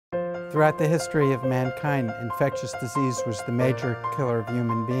Throughout the history of mankind, infectious disease was the major killer of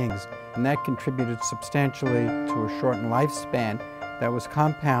human beings, and that contributed substantially to a shortened lifespan that was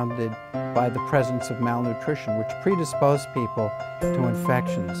compounded by the presence of malnutrition, which predisposed people to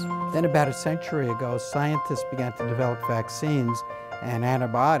infections. Then about a century ago, scientists began to develop vaccines and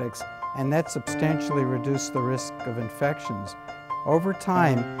antibiotics, and that substantially reduced the risk of infections. Over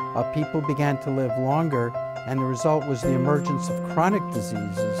time, people began to live longer, and the result was the emergence of chronic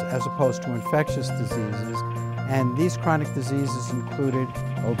diseases as opposed to infectious diseases. And these chronic diseases included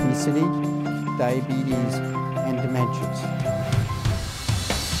obesity, diabetes, and dementias.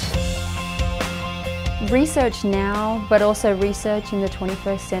 Research now, but also research in the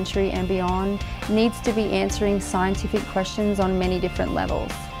 21st century and beyond, needs to be answering scientific questions on many different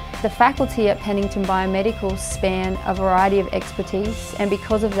levels. The faculty at Pennington Biomedical span a variety of expertise, and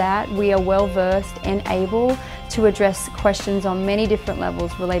because of that, we are well versed and able to address questions on many different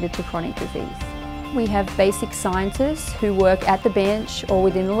levels related to chronic disease. We have basic scientists who work at the bench or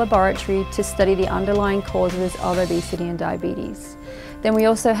within the laboratory to study the underlying causes of obesity and diabetes. Then we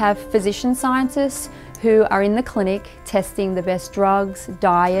also have physician scientists who are in the clinic testing the best drugs,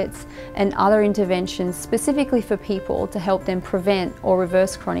 diets, and other interventions specifically for people to help them prevent or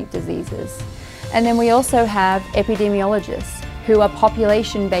reverse chronic diseases. And then we also have epidemiologists who are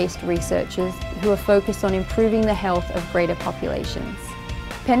population-based researchers who are focused on improving the health of greater populations.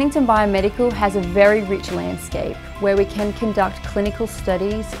 Pennington Biomedical has a very rich landscape where we can conduct clinical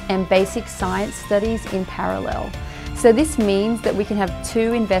studies and basic science studies in parallel. So this means that we can have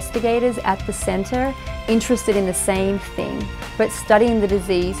two investigators at the centre interested in the same thing, but studying the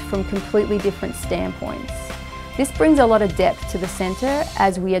disease from completely different standpoints. This brings a lot of depth to the centre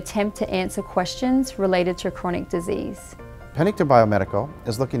as we attempt to answer questions related to chronic disease. Pennington Biomedical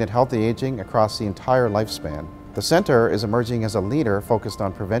is looking at healthy aging across the entire lifespan. The centre is emerging as a leader focused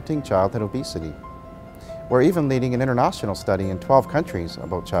on preventing childhood obesity. We're even leading an international study in 12 countries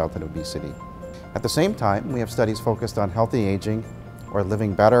about childhood obesity. At the same time, we have studies focused on healthy aging or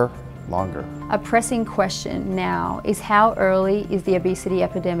living better, longer. A pressing question now is how early is the obesity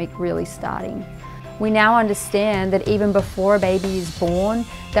epidemic really starting? We now understand that even before a baby is born,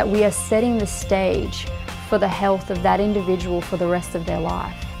 that we are setting the stage for the health of that individual for the rest of their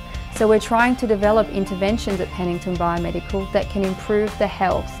life. So we're trying to develop interventions at Pennington Biomedical that can improve the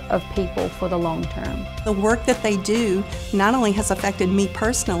health of people for the long term. The work that they do not only has affected me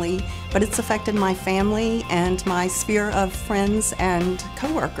personally, but it's affected my family and my sphere of friends and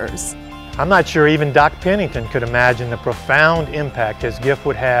coworkers. I'm not sure even Doc Pennington could imagine the profound impact his gift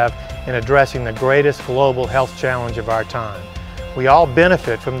would have in addressing the greatest global health challenge of our time. We all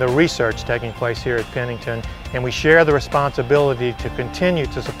benefit from the research taking place here at Pennington, and we share the responsibility to continue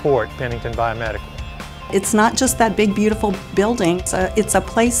to support Pennington Biomedical. It's not just that big, beautiful building. It's a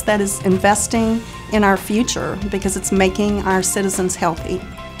place that is investing in our future because it's making our citizens healthy.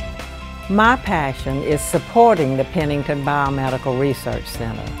 My passion is supporting the Pennington Biomedical Research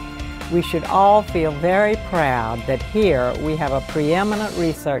Center. We should all feel very proud that here we have a preeminent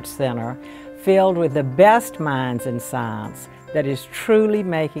research center filled with the best minds in science that is truly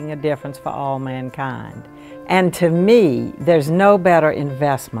making a difference for all mankind. And to me, there's no better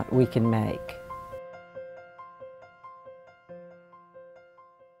investment we can make.